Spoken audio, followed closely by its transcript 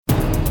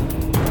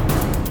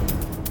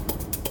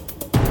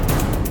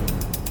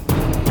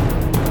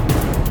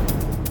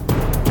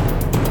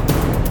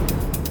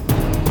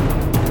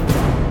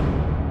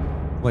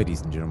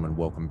Ladies and gentlemen,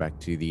 welcome back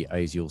to the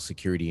ASIAL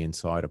Security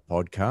Insider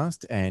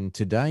podcast. And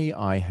today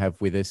I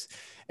have with us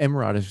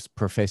Emeritus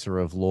Professor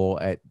of Law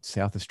at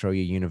South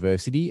Australia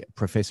University,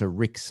 Professor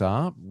Rick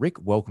Sarre.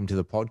 Rick, welcome to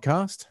the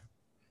podcast.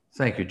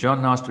 Thank you,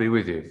 John. Nice to be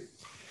with you.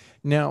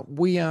 Now,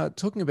 we are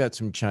talking about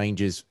some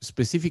changes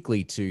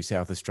specifically to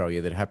South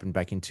Australia that happened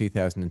back in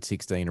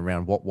 2016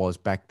 around what was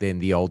back then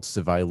the old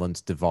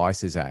Surveillance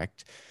Devices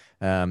Act,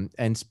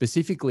 and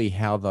specifically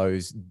how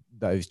those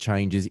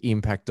changes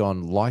impact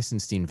on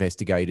licensed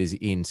investigators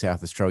in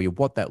South Australia,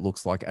 what that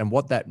looks like and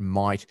what that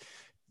might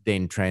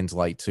then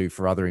translate to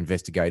for other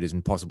investigators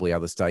and possibly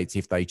other states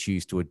if they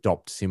choose to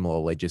adopt similar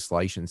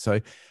legislation. So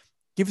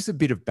give us a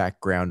bit of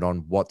background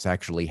on what's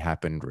actually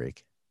happened,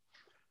 Rick.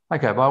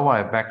 Okay, by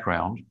way of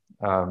background,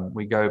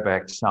 we go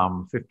back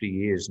some 50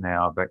 years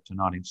now, back to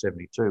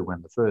 1972,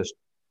 when the first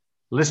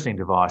listening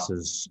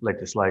devices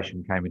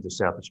legislation came into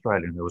South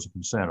Australia, and there was a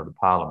concern of the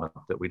Parliament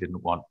that we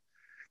didn't want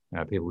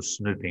people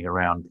snooping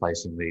around,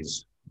 placing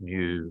these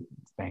new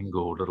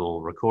fangled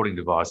little recording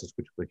devices,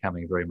 which were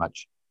becoming very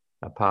much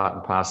a part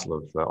and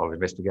parcel of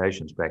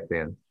investigations back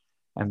then.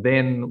 And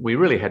then we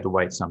really had to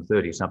wait some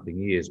 30-something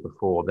years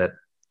before that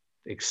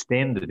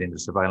extended into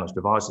surveillance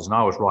devices. And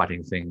I was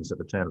writing things at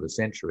the turn of the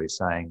century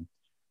saying,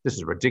 this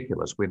is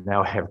ridiculous. We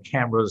now have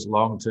cameras,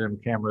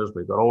 long-term cameras.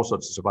 We've got all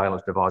sorts of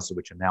surveillance devices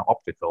which are now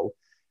optical.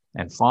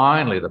 And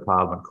finally, the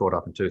Parliament caught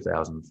up in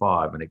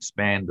 2005 and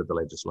expanded the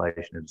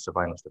legislation into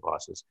surveillance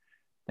devices.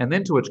 And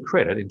then to its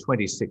credit, in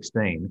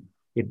 2016,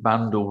 it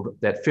bundled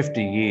that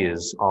 50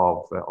 years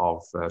of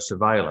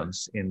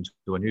surveillance into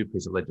a new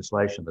piece of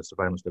legislation, the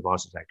Surveillance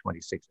Devices Act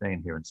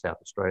 2016 here in South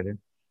Australia.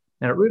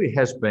 And it really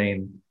has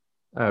been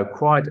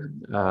quite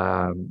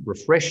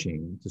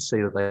refreshing to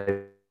see that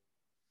they've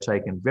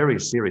taken very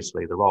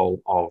seriously the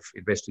role of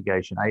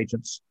investigation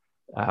agents,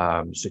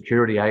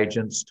 security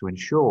agents, to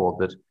ensure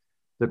that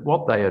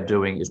what they are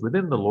doing is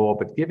within the law,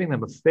 but giving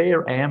them a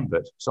fair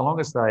ambit, so long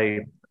as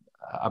they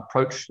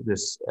approach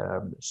this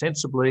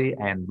sensibly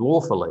and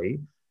lawfully.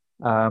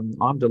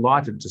 I'm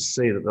delighted to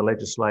see that the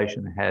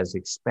legislation has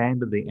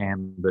expanded the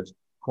ambit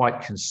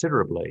quite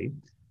considerably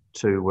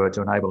to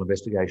enable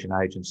investigation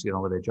agents to get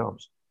on with their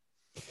jobs.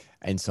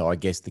 And so I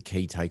guess the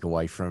key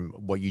takeaway from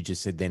what you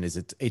just said then is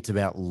it's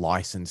about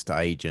licensed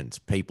agents,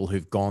 people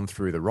who've gone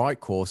through the right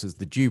courses,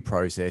 the due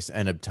process,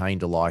 and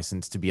obtained a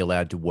license to be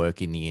allowed to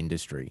work in the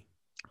industry.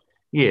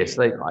 Yes,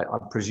 I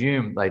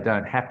presume they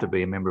don't have to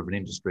be a member of an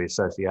industry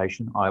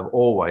association. I've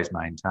always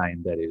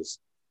maintained that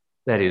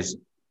is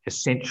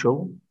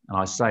essential. And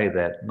I say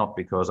that not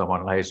because I'm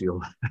on an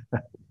ASIAL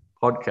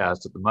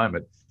podcast at the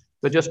moment,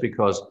 but just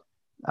because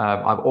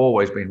I've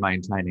always been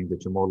maintaining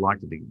that you're more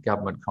likely to get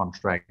government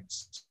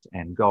contracts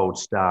and gold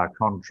star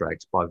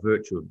contracts by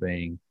virtue of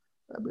being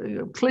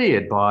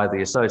cleared by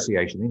the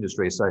association,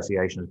 industry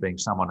association, as being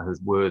someone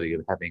who's worthy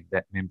of having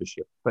that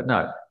membership. But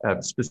no,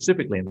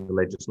 specifically in the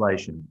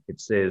legislation,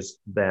 it says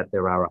that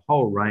there are a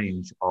whole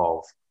range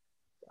of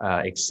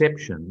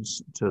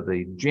exceptions to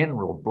the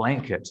general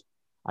blanket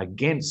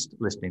against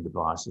listening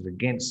devices,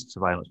 against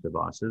surveillance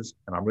devices.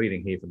 And I'm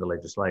reading here from the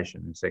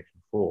legislation in section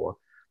 4.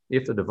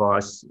 If the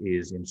device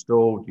is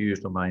installed,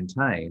 used or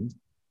maintained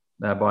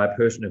by a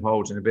person who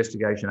holds an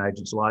investigation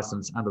agent's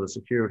license under the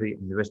Security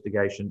and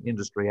Investigation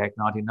Industry Act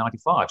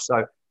 1995.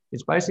 So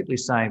it's basically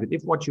saying that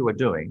if what you are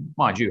doing,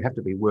 mind you, have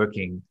to be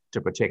working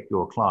to protect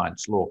your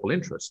client's lawful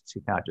interests.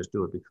 You can't just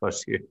do it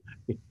because you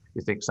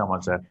think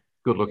someone's a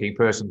good-looking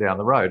person down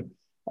the road,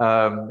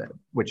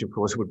 which of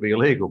course would be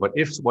illegal. But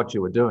if what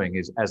you are doing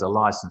is as a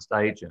licensed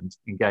agent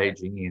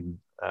engaging in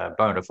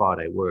bona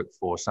fide work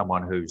for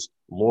someone whose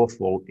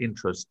lawful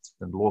interests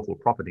and lawful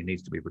property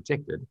needs to be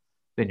protected,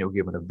 then you're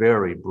given a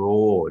very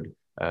broad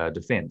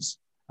defence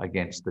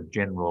against the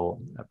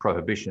general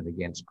prohibition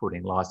against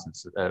putting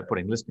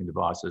listening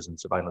devices and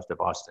surveillance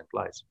devices in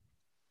place.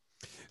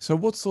 So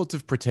what sorts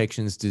of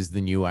protections does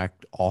the new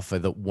Act offer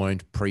that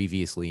weren't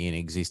previously in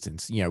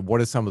existence? You know, what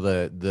are some of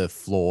the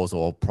flaws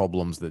or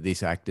problems that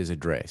this Act has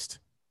addressed?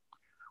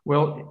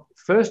 Well,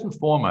 first and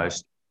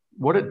foremost,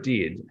 what it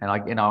did, and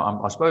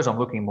I suppose I'm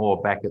looking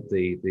more back at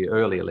the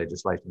earlier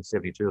legislation, the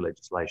 72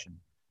 legislation.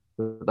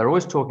 They're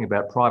always talking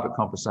about private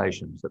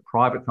conversations, that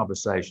private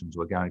conversations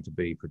were going to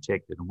be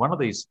protected. And one of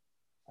these,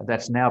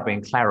 that's now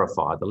been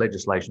clarified. The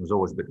legislation was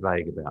always a bit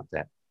vague about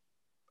that.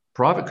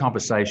 Private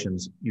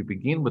conversations, you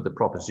begin with the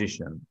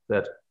proposition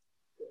that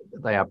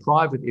they are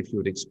private if you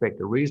would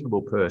expect a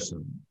reasonable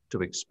person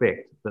to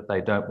expect that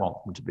they don't want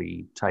them to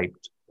be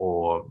taped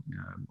or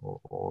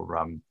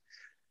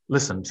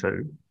listened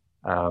to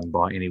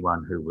by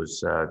anyone who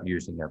was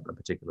using a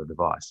particular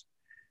device.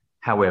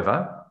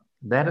 However,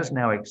 that is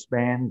now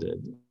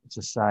expanded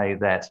to say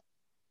that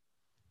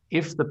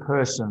if the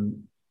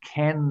person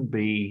can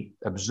be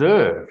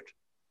observed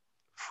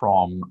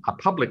from a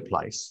public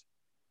place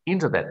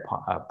into that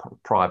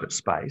private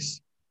space,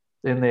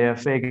 then they're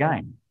fair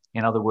game.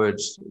 In other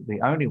words,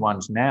 the only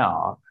ones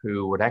now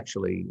who would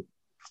actually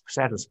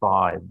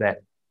satisfy that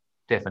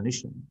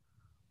definition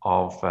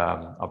of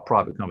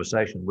private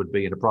conversation would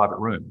be in a private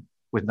room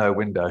with no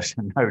windows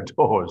and no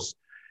doors.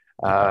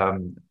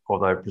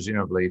 Although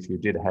presumably if you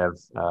did have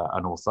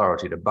an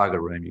authority to bug a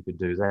room, you could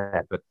do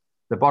that. But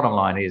the bottom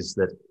line is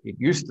that it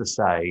used to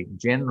say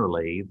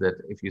generally that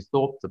if you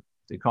thought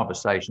the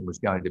conversation was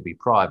going to be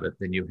private,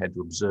 then you had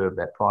to observe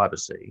that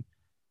privacy.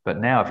 But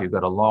now if you've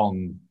got a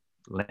long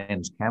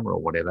lens camera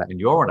or whatever, and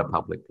you're in a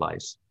public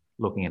place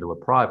looking into a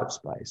private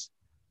space,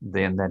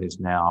 then that is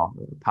now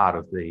part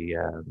of the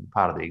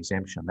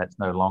exemption. That's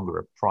no longer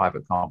a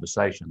private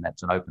conversation.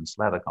 That's an open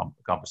slather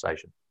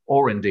conversation.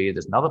 Or indeed,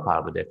 there's another part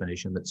of the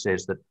definition that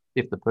says that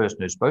if the person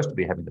who's supposed to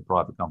be having the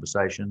private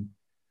conversation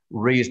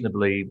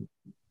reasonably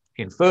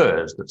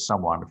infers that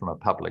someone from a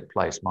public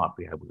place might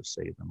be able to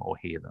see them or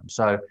hear them.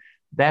 So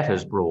that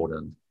has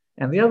broadened.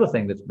 And the other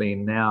thing that's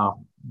been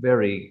now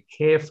very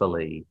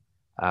carefully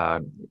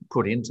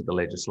put into the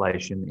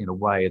legislation in a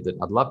way that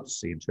I'd love to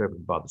see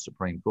interpreted by the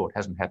Supreme Court,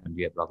 hasn't happened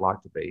yet, but I'd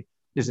like to be,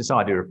 is this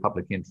idea of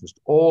public interest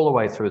all the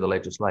way through the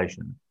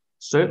legislation,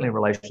 certainly in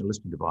relation to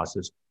listening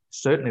devices,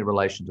 certainly in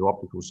relation to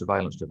optical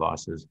surveillance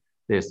devices.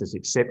 There's this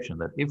exception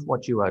that if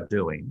what you are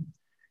doing,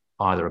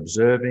 either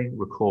observing,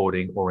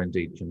 recording, or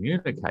indeed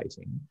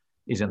communicating,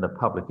 is in the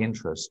public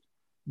interest,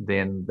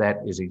 then that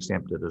is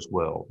exempted as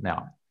well.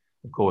 Now,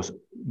 of course,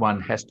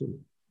 one has to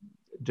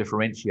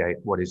differentiate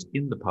what is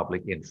in the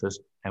public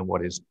interest and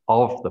what is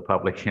of the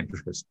public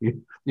interest.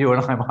 You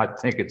and I might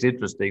think it's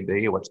interesting to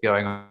hear what's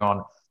going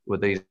on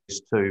with these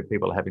two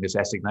people having this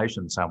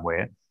assignation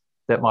somewhere.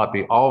 That might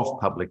be of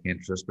public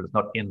interest, but it's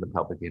not in the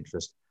public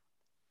interest.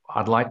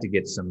 I'd like to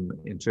get some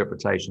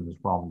interpretations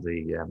from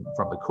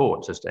the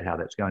courts as to how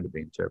that's going to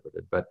be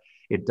interpreted. But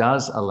it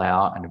does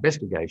allow an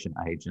investigation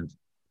agent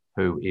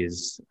who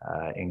is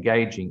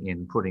engaging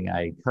in putting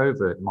a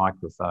covert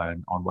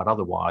microphone on what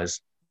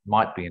otherwise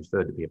might be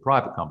inferred to be a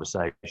private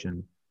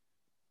conversation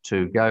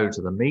to go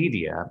to the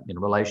media in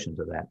relation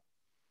to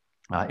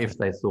that if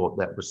they thought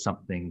that was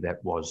something that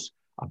was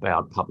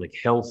about public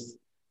health,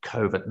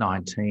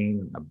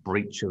 COVID-19, a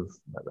breach of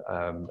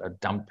a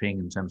dumping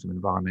in terms of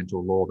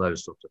environmental law,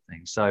 those sorts of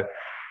things. So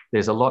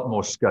there's a lot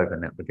more scope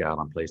in that regard,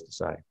 I'm pleased to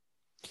say.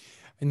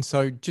 And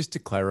so just to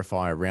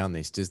clarify around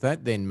this, does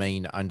that then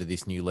mean under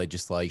this new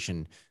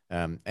legislation,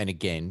 and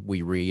again,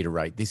 we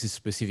reiterate, this is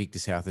specific to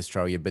South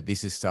Australia, but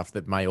this is stuff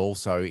that may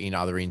also in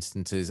other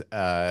instances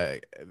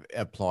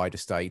apply to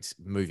states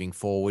moving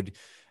forward,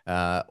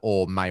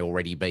 or may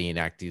already be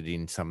enacted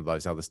in some of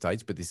those other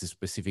states, but this is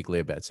specifically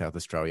about South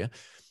Australia.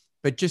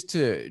 But just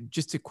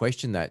to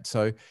question that,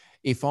 so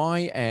if I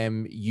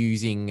am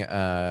using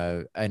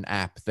an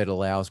app that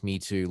allows me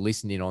to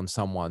listen in on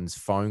someone's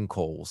phone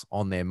calls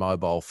on their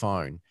mobile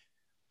phone,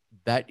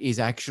 that is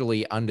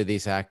actually under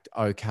this act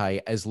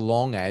okay, as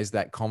long as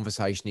that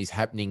conversation is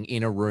happening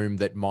in a room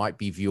that might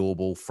be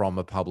viewable from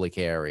a public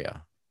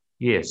area?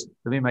 Yes,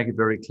 let me make it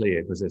very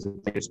clear because there's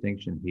a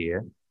distinction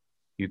here.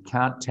 You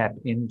can't tap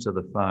into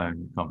the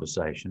phone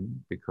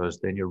conversation because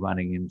then you're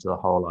running into the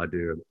whole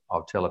idea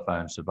of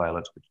telephone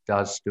surveillance, which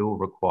does still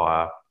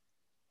require,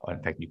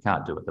 in fact, you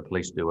can't do it, the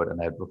police do it, and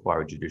they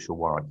require a judicial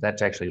warrant.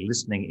 That's actually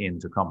listening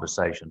into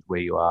conversations where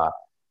you are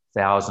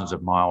thousands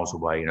of miles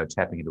away,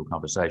 tapping into a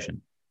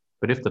conversation.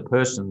 But if the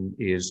person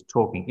is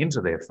talking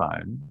into their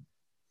phone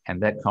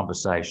and that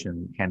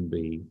conversation can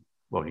be,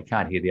 well, you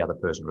can't hear the other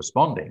person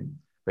responding,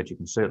 but you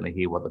can certainly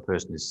hear what the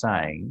person is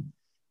saying.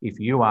 If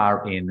you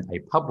are in a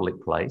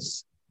public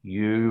place,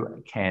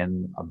 you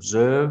can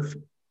observe,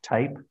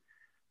 tape,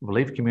 we'll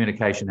leave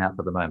communication out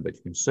for the moment, but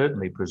you can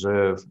certainly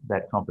preserve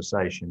that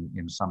conversation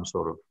in some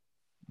sort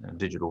of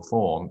digital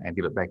form and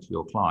give it back to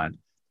your client,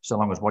 so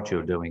long as what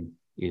you're doing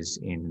is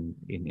in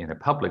a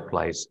public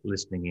place,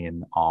 listening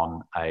in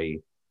on a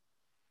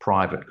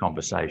private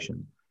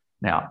conversation.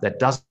 Now, that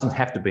doesn't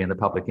have to be in the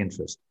public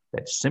interest.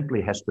 That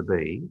simply has to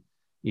be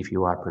if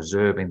you are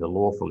preserving the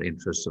lawful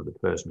interests of the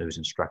person who's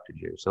instructed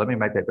you. So let me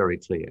make that very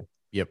clear.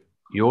 Yep.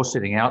 You're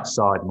sitting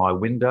outside my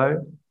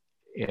window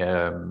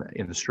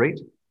in the street.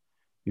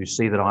 You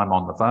see that I'm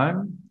on the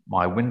phone.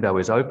 My window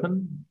is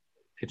open.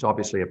 It's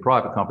obviously a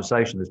private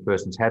conversation this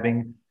person's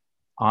having.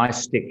 I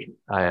stick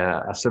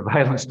a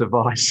surveillance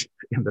device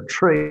in the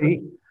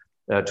tree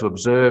to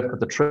observe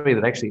the tree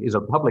that actually is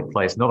a public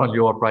place, not on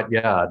your front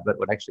yard, but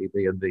would actually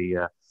be in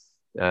the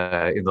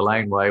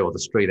laneway or the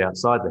street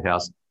outside the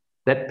house.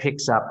 That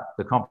picks up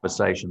the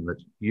conversation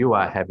that you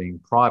are having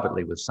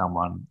privately with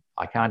someone.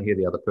 I can't hear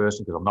the other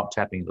person because I'm not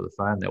tapping into the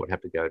phone. That would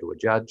have to go to a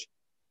judge.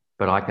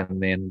 But I can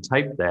then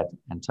tape that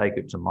and take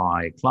it to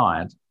my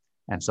client.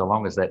 And so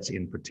long as that's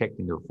in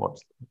protecting of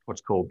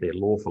what's called their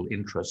lawful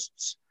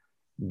interests,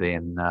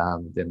 then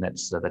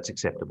that's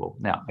acceptable.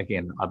 Now,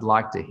 again, I'd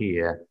like to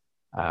hear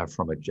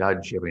from a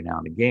judge every now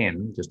and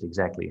again just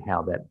exactly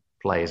how that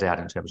plays out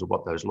in terms of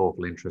what those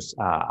lawful interests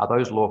are. Are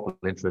those lawful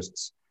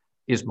interests?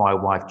 Is my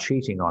wife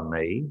cheating on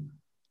me,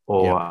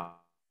 or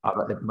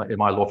in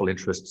my lawful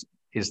interests,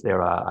 is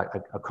there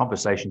a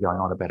conversation going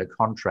on about a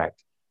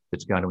contract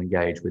that's going to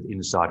engage with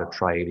insider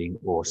trading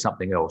or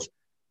something else?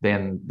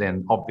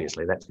 Then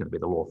obviously that's going to be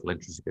the lawful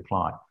interest of your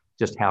client.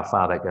 Just how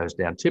far that goes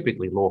down.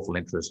 Typically, lawful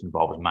interest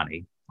involves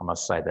money. I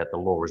must say that the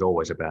law is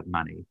always about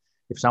money.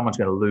 If someone's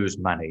going to lose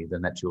money,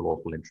 then that's your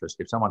lawful interest.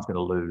 If someone's going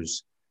to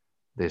lose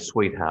their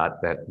sweetheart,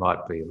 that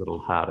might be a little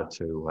harder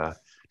to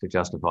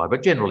justify.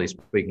 But generally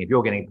speaking, if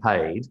you're getting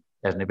paid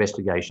as an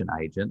investigation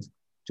agent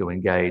to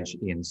engage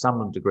in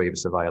some degree of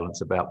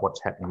surveillance about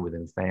what's happening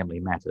within family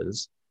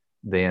matters,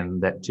 then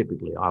that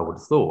typically, I would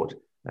have thought,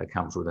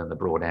 comes within the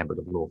broad ambit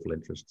of lawful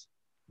interests.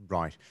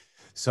 Right.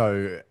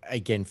 So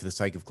again, for the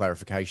sake of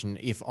clarification,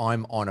 if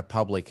I'm on a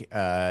public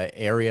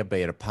area,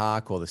 be it a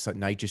park or the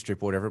nature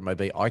strip or whatever it may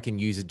be, I can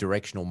use a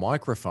directional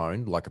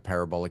microphone, like a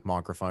parabolic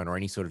microphone or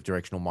any sort of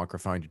directional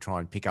microphone, to try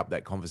and pick up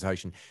that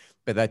conversation.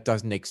 But that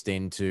doesn't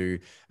extend to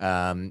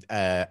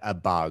a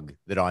bug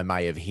that I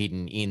may have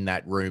hidden in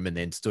that room and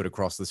then stood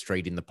across the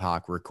street in the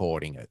park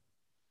recording it.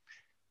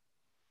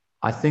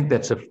 I think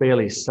that's a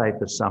fairly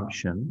safe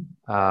assumption.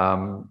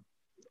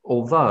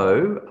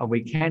 Although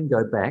we can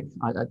go back,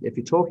 if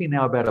you're talking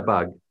now about a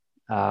bug,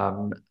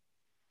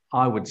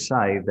 I would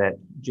say that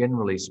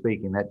generally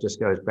speaking, that just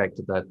goes back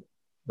to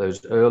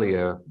those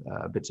earlier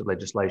bits of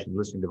legislation, the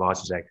Listening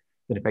Devices Act,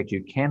 that in fact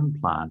you can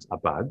plant a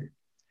bug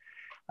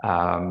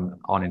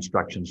on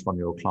instructions from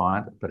your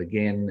client. But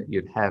again,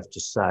 you'd have to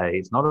say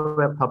it's not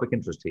about public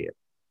interest here.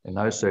 In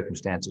those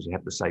circumstances, you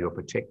have to say you're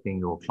protecting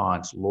your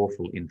client's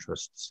lawful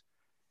interests.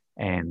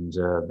 And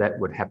that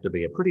would have to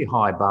be a pretty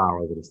high bar,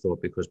 I would have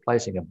thought, because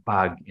placing a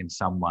bug in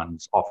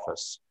someone's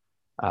office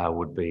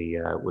would be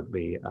I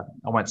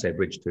won't say a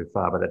bridge too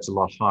far, but that's a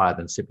lot higher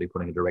than simply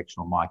putting a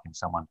directional mic in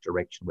someone's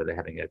direction where they're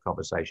having a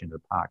conversation in a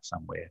park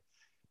somewhere.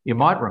 You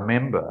might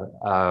remember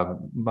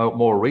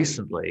more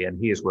recently, and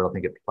here's where I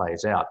think it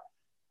plays out,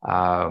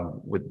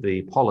 with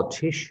the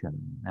politician.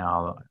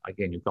 Now,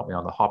 again, you've got me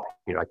on the hop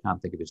here. I can't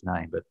think of his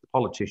name, but the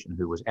politician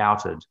who was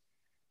outed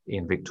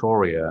in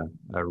Victoria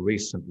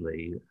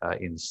recently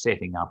in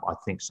setting up, I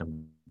think,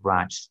 some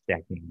branch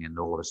stacking, and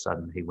all of a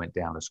sudden he went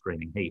down a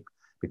screaming heap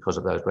because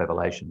of those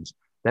revelations.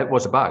 That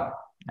was a bug,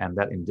 and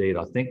that indeed,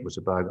 I think, was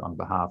a bug on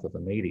behalf of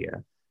the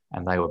media,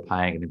 and they were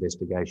paying an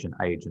investigation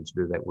agent to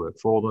do that work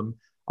for them.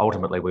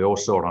 Ultimately, we all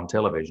saw it on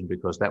television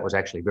because that was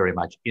actually very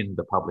much in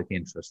the public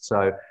interest.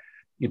 So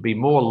you'd be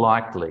more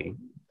likely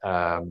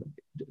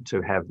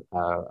to have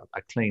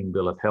a clean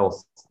bill of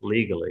health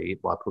legally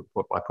by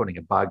putting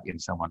a bug in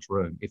someone's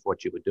room if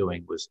what you were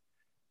doing was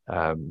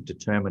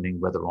determining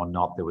whether or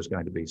not there was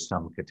going to be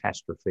some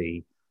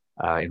catastrophe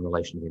in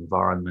relation to the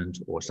environment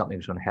or something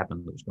was going to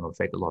happen that was going to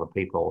affect a lot of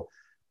people.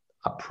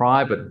 A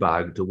private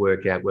bug to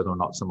work out whether or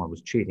not someone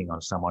was cheating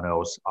on someone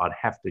else, I'd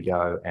have to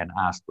go and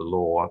ask the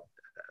law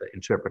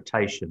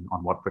interpretation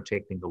on what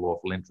protecting the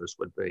lawful interest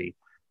would be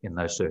in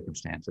those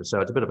circumstances. So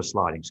it's a bit of a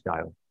sliding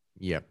scale.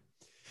 Yeah.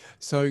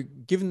 So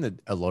given that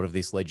a lot of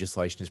this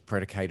legislation is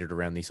predicated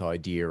around this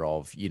idea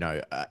of,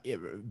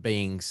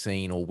 being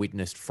seen or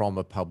witnessed from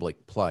a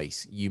public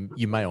place,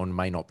 you may or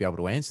may not be able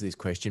to answer this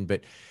question,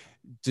 but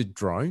do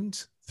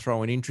drones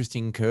throw an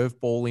interesting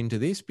curveball into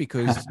this?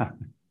 Because,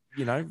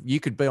 you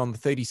could be on the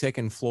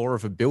 32nd floor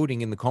of a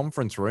building in the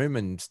conference room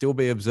and still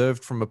be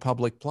observed from a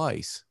public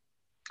place.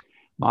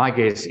 My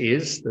guess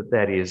is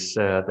that is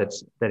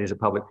a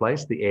public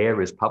place. The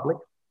air is public.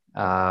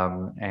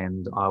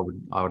 And I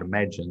would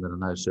imagine that in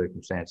those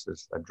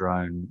circumstances, a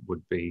drone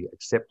would be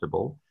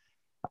acceptable.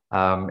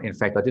 In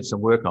fact, I did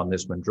some work on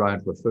this when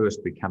drones were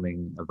first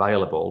becoming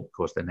available. Of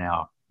course, they're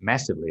now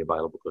massively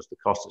available because the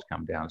cost has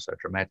come down so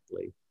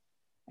dramatically.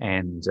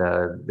 And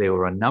there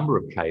were a number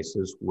of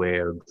cases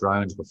where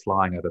drones were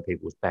flying over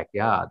people's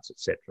backyards,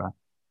 etc.,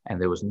 and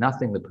there was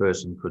nothing the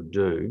person could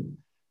do.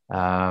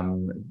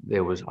 I'm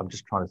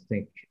just trying to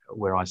think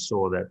where I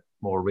saw that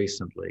more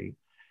recently.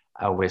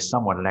 Where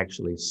someone had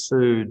actually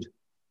sued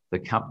the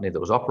company that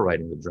was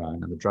operating the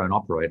drone, and the drone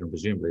operator, and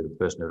presumably the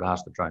person who had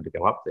asked the drone to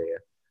go up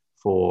there,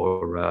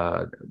 for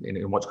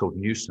in what's called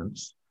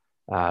nuisance,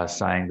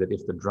 saying that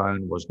if the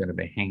drone was going to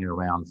be hanging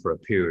around for a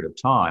period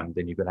of time,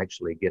 then you could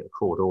actually get a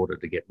court order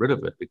to get rid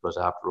of it, because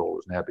after all, it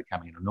was now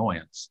becoming an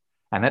annoyance.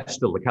 And that's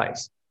still the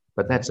case.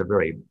 But that's a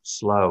very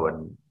slow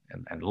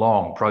and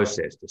long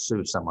process to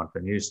sue someone for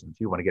nuisance.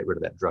 You want to get rid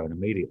of that drone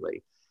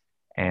immediately.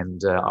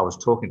 And I was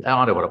talking,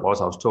 I know what it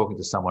was. I was talking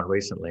to someone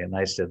recently, and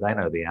they said they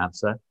know the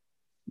answer.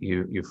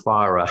 You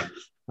fire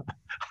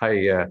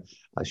a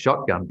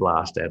shotgun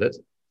blast at it,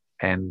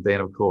 and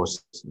then of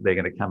course they're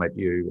going to come at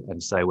you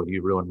and say, "Well,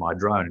 you ruined my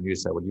drone," and you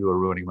say, "Well, you are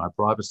ruining my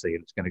privacy,"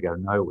 and it's going to go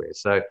nowhere.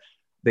 So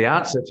the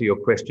answer to your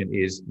question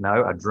is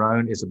no. A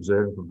drone is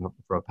observed from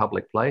a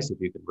public place if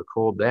you can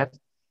record that.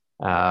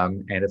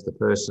 And if the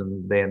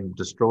person then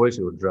destroys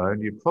your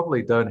drone, you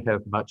probably don't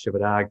have much of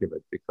an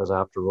argument, because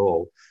after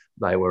all,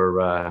 they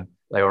were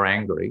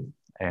angry,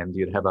 and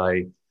you'd have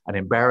an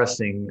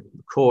embarrassing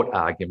court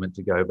argument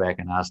to go back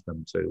and ask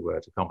them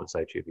to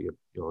compensate you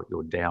for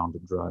your downed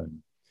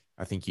drone.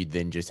 I think you'd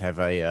then just have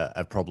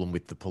a problem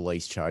with the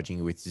police charging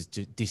you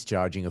with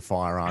discharging a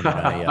firearm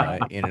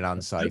in an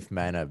unsafe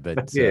manner.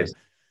 But yes.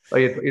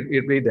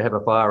 You'd need to have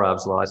a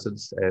firearms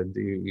license, and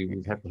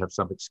you'd have to have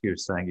some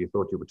excuse saying you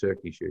thought you were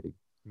turkey shooting.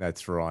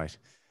 That's right.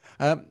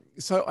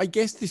 So I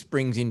guess this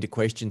brings into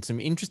question some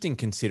interesting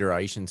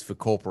considerations for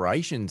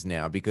corporations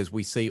now, because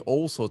we see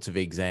all sorts of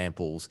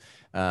examples,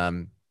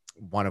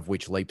 one of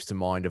which leaps to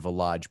mind of a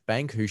large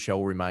bank who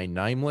shall remain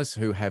nameless,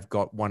 who have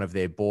got one of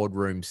their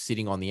boardrooms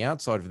sitting on the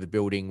outside of the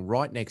building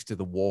right next to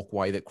the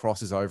walkway that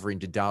crosses over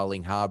into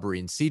Darling Harbour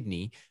in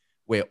Sydney,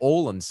 where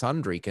all and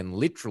sundry can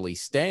literally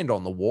stand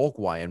on the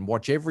walkway and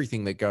watch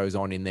everything that goes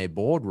on in their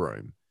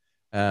boardroom.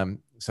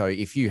 So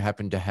if you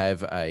happen to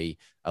have a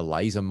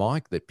laser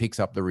mic that picks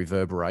up the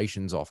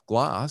reverberations off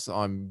glass,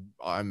 I'm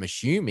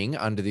assuming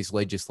under this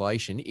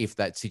legislation, if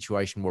that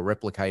situation were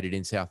replicated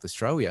in South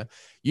Australia,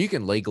 you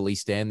can legally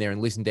stand there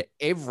and listen to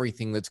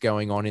everything that's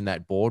going on in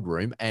that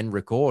boardroom and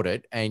record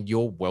it, and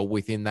you're well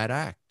within that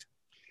act.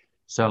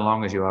 So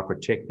long as you are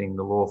protecting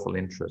the lawful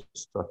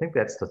interests. I think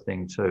that's the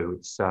thing too.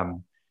 It's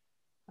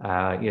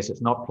yes,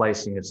 it's not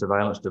placing a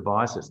surveillance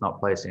device. It's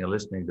not placing a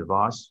listening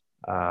device.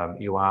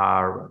 You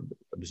are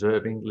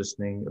observing,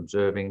 listening,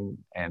 observing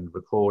and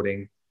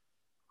recording.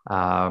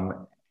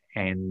 And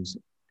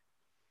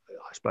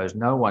I suppose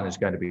no one is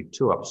going to be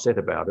too upset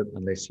about it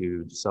unless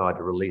you decide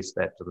to release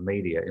that to the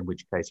media, in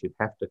which case you'd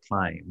have to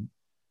claim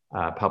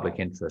public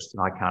interest.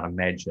 And I can't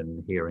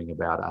imagine hearing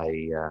about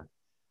a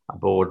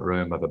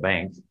boardroom of a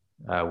bank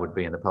would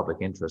be in the public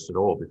interest at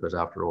all, because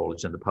after all,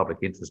 it's in the public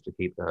interest to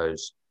keep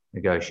those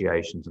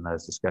negotiations and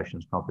those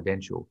discussions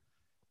confidential.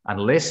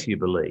 Unless you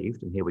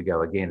believed, and here we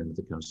go again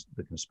into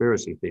the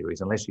conspiracy theories,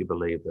 unless you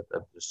believed that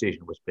the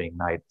decision was being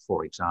made,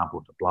 for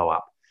example, to blow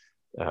up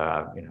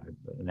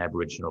an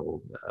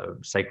Aboriginal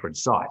sacred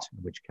site,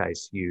 in which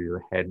case you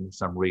had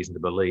some reason to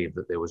believe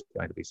that there was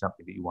going to be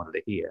something that you wanted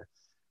to hear.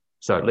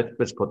 So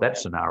let's put that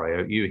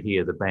scenario. You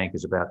hear the bank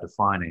is about to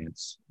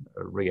finance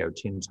Rio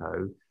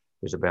Tinto,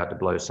 is about to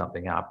blow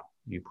something up.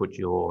 You put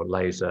your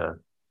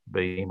laser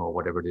beam or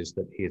whatever it is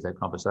that hears that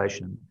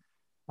conversation.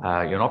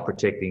 You're not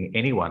protecting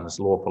anyone's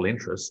lawful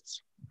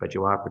interests, but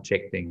you are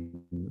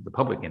protecting the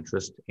public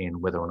interest in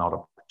whether or not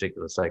a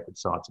particular sacred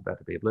site's about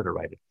to be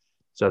obliterated.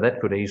 So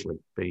that could easily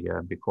be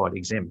quite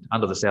exempt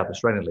under the South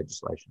Australian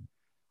legislation.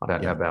 I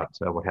don't know about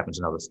what happens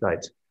in other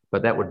states,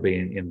 but that would be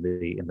in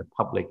the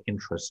public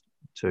interest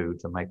to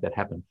make that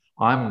happen.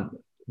 I'm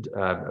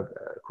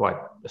quite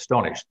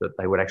astonished that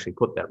they would actually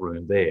put that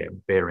room there,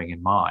 bearing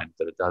in mind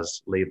that it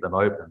does leave them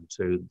open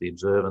to the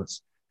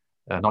observance,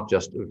 not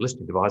just of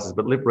listening devices,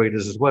 but lip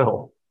readers as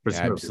well.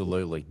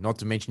 Absolutely. Not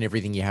to mention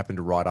everything you happen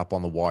to write up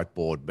on the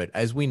whiteboard. But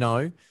as we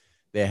know,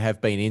 there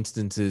have been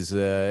instances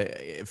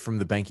from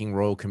the Banking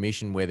Royal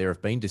Commission where there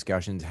have been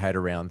discussions had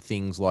around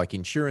things like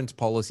insurance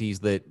policies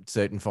that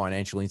certain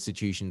financial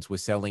institutions were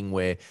selling,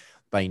 where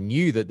they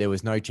knew that there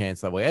was no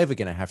chance they were ever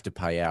going to have to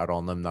pay out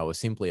on them. They were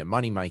simply a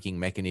money-making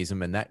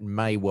mechanism, and that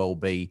may well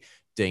be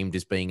deemed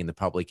as being in the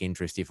public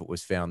interest if it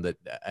was found that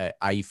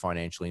a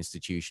financial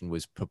institution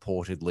was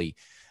purportedly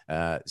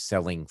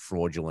selling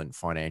fraudulent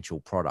financial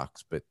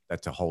products. But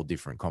that's a whole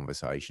different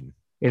conversation.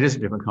 It is a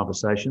different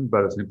conversation,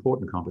 but it's an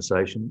important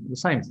conversation. The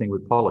same thing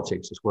with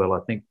politics as well.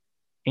 I think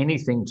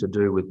anything to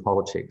do with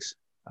politics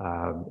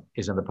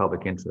is in the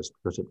public interest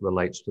because it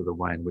relates to the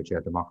way in which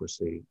our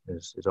democracy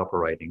is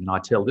operating. And I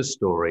tell this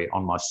story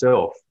on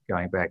myself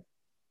going back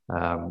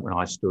when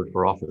I stood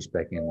for office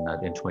back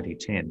in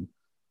 2010.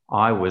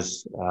 I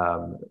was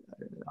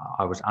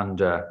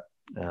under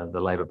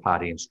the Labor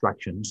Party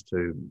instructions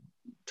to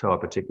toe a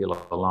particular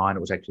line.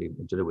 It was actually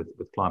to do with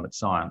climate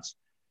science.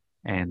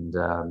 And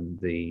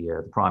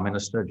the Prime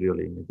Minister,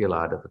 Julia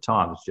Gillard at the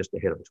time, was just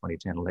ahead of the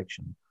 2010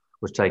 election,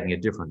 was taking a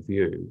different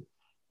view.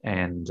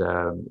 And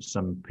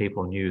some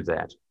people knew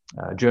that,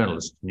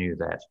 journalists knew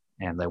that,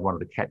 and they wanted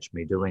to catch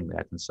me doing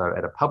that. And so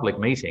at a public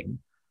meeting,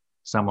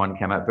 someone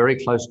came up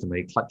very close to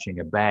me clutching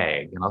a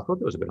bag. And I thought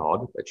that was a bit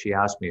odd, but she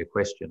asked me a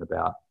question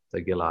about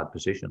the Gillard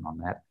position on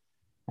that.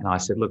 And I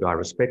said, look, I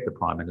respect the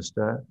Prime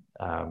Minister,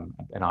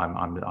 and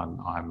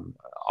I'm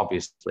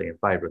obviously in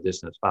favour of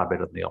this, and it's far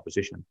better than the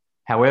opposition.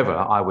 However,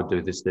 I would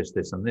do this, this,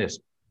 this, and this.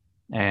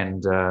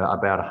 And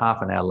about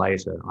half an hour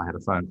later, I had a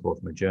phone call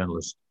from a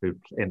journalist who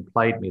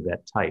played me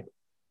that tape.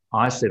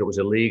 I said it was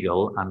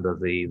illegal under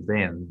the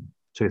then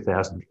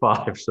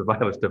 2005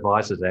 Surveillance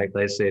Devices Act.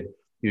 They said,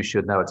 you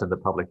should know it's in the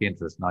public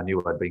interest. And I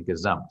knew I'd been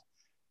gazumped.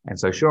 And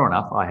so sure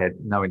enough, I had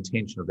no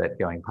intention of that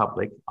going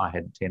public. I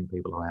had 10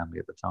 people around me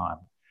at the time.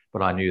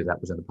 But I knew that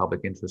was in the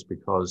public interest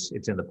because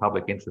it's in the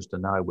public interest to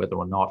know whether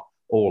or not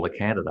all the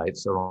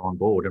candidates are on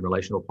board in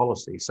relation to a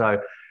policy. So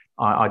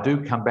I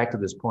do come back to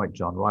this point,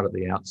 John, right at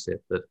the outset,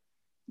 that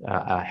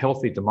a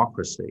healthy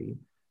democracy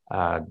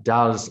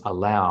does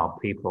allow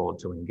people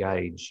to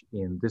engage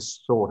in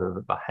this sort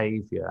of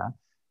behaviour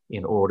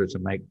in order to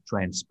make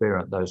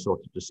transparent those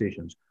sorts of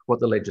decisions. What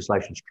the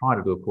legislation is trying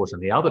to do, of course, in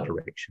the other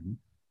direction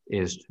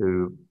is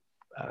to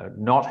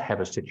not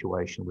have a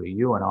situation where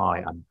you and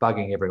I are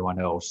bugging everyone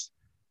else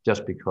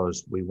just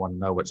because we want to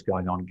know what's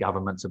going on.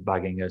 Governments are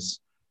bugging us.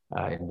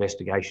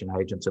 Investigation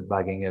agents are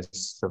bugging us.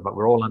 So, but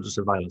we're all under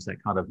surveillance,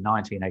 that kind of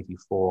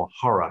 1984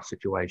 horror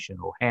situation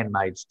or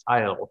Handmaid's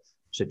Tale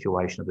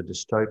situation of a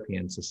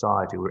dystopian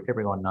society where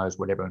everyone knows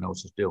what everyone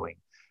else is doing.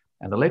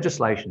 And the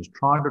legislation is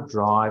trying to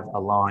drive a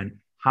line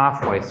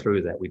halfway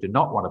through that. We do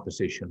not want a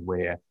position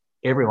where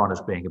everyone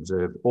is being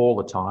observed all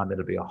the time.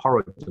 That'd be a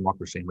horrid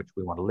democracy in which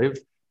we want to live.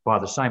 By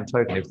the same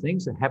token, if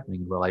things are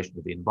happening in relation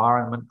to the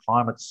environment,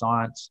 climate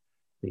science,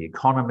 the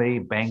economy,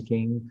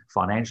 banking,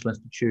 financial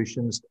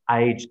institutions,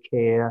 aged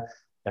care,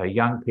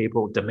 young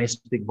people,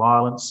 domestic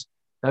violence,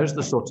 those are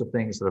the sorts of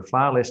things that are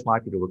far less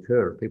likely to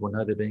occur if people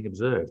know they're being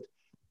observed.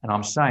 And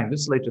I'm saying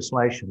this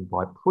legislation,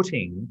 by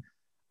putting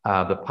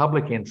the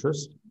public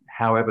interest,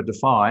 however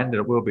defined, and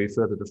it will be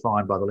further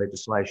defined by the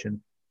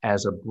legislation,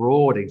 as a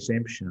broad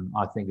exemption,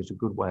 I think is a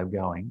good way of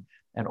going.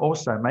 And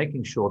also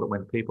making sure that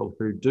when people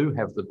who do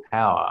have the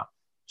power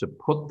to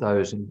put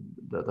those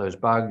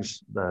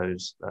bugs,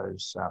 those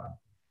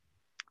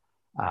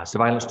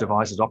surveillance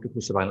devices,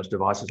 optical surveillance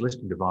devices,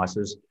 listening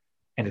devices,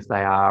 and if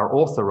they are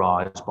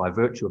authorised by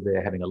virtue of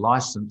their having a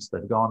licence,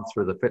 they've gone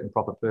through the fit and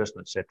proper person,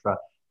 etc.,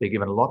 they're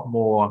given a lot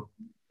more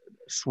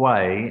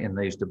sway in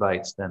these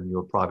debates than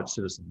your private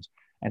citizens.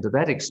 And to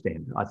that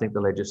extent, I think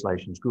the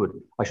legislation is good.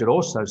 I should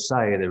also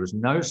say there is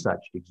no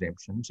such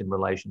exemptions in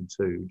relation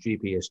to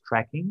GPS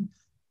tracking.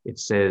 It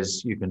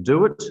says you can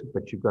do it,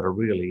 but you've got to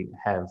really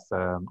have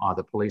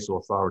either police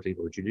authority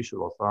or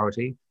judicial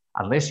authority,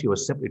 unless you are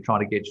simply trying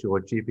to get your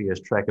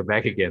GPS tracker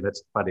back again.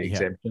 That's a funny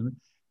exemption.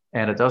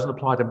 And it doesn't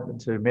apply to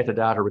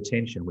metadata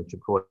retention, which of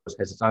course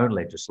has its own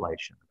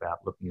legislation about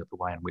looking at the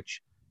way in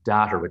which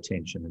data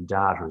retention and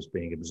data is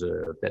being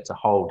observed. That's a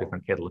whole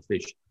different kettle of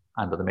fish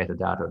under the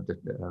metadata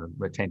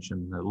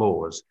retention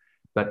laws.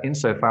 But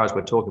insofar as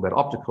we're talking about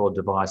optical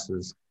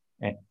devices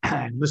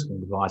and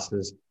listening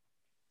devices,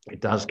 it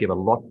does give a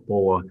lot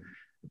more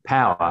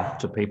power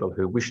to people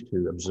who wish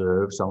to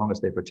observe, so long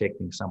as they're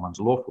protecting someone's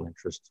lawful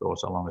interests or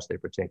so long as they're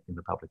protecting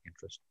the public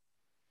interest.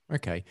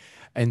 Okay.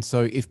 And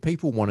so if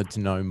people wanted to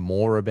know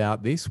more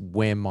about this,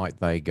 where might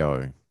they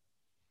go?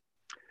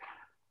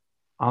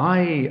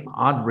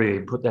 I'd really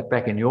put that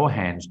back in your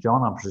hands,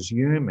 John. I'm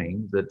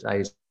presuming that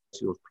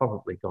ASIO's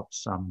probably got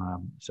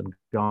some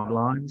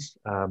guidelines.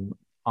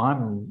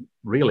 I'm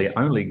really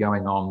only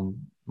going on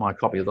my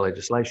copy of the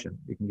legislation.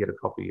 You can get a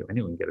copy, or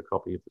anyone can get a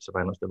copy of the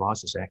Surveillance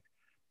Devices Act.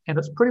 And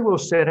it's pretty well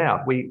set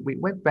out. We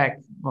went back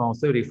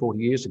 30, 40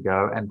 years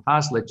ago and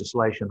passed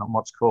legislation on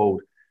what's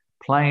called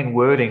plain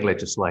wording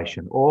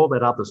legislation. All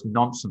that other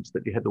nonsense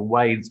that you had to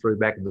wade through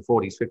back in the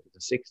 40s, 50s,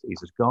 and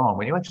 60s is gone.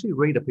 When you actually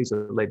read a piece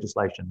of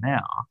legislation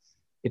now,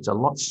 it's a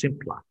lot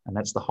simpler. And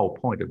that's the whole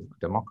point of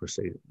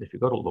democracy. If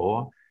you've got a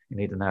law, you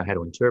need to know how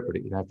to interpret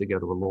it. You don't have to go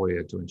to a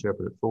lawyer to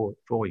interpret it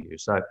for you.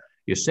 So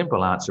your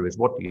simple answer is,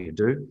 what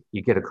do?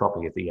 You get a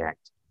copy of the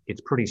Act.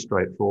 It's pretty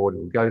straightforward.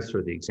 We'll go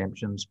through the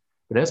exemptions.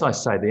 But as I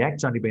say, the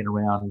Act's only been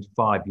around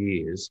 5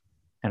 years.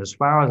 And as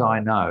far as I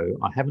know,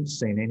 I haven't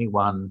seen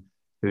anyone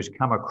who's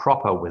come a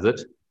cropper with it,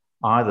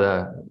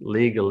 either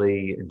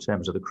legally in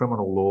terms of the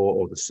criminal law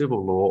or the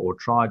civil law, or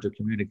tried to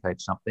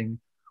communicate something,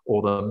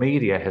 or the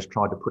media has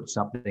tried to put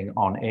something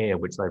on air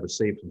which they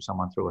received from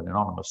someone through an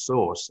anonymous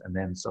source and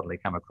then suddenly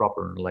come a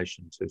cropper in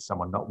relation to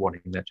someone not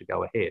wanting that to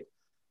go ahead.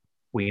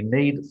 We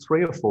need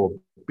 3 or 4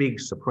 big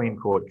Supreme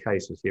Court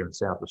cases here in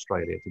South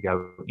Australia to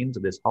go into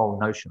this whole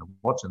notion of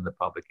what's in the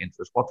public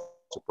interest, what's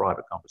a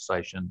private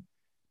conversation,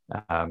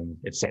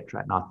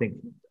 etc. And I think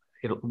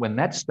when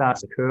that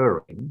starts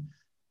occurring,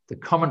 the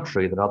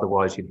commentary that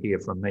otherwise you'd hear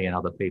from me and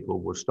other people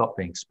will stop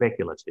being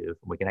speculative,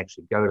 and we can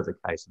actually go to the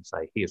case and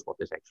say, here's what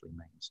this actually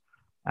means.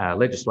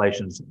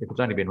 Legislations, if it's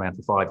only been around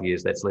for 5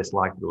 years, that's less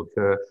likely to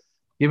occur.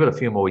 Give it a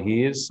few more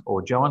years,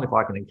 or John, if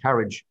I can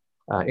encourage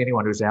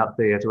anyone who's out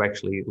there to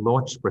actually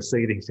launch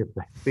proceedings if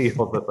they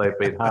feel that they've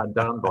been hard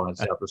done by in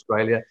South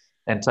Australia,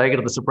 and take it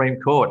to the Supreme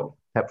Court,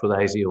 perhaps with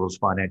ASIO's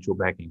financial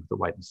backing, to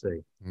wait and see.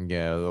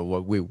 Yeah,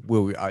 well,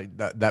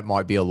 that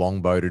might be a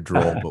long bow to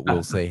draw, but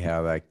we'll see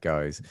how that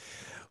goes.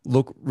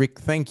 Look, Rick,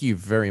 thank you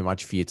very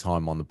much for your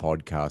time on the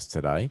podcast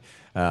today.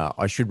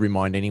 I should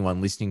remind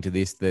anyone listening to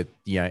this that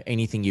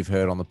anything you've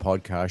heard on the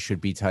podcast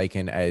should be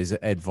taken as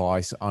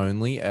advice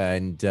only,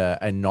 and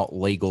not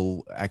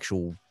legal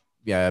actual.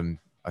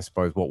 I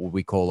suppose what would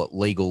we call it?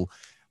 Legal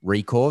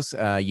recourse.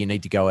 You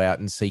need to go out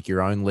and seek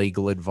your own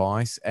legal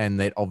advice, and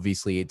that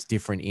obviously it's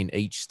different in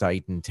each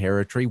state and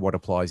territory. What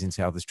applies in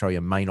South Australia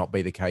may not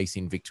be the case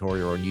in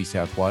Victoria or New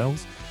South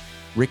Wales.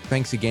 Rick,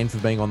 thanks again for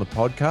being on the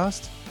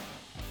podcast.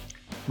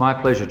 My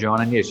pleasure,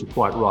 John. And yes, you're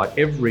quite right.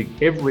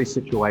 Every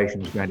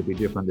situation is going to be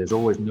different. There's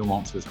always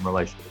nuances in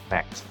relation to the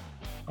facts.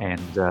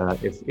 And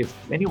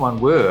if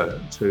anyone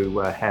were to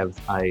have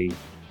a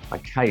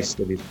case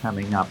that is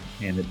coming up,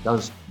 and it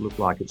does look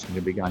like it's going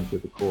to be going through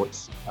the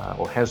courts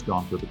or has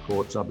gone through the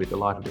courts, I'll be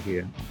delighted to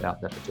hear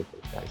about that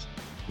particular case.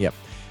 Yep.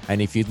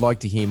 And if you'd like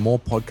to hear more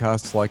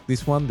podcasts like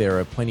this one, there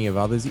are plenty of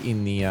others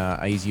in the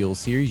ASIO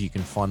series. You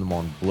can find them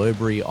on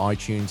Blueberry,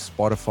 iTunes,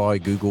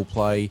 Spotify, Google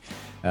Play,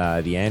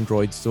 the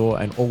Android store,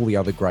 and all the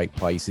other great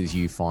places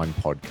you find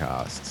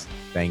podcasts.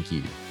 Thank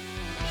you.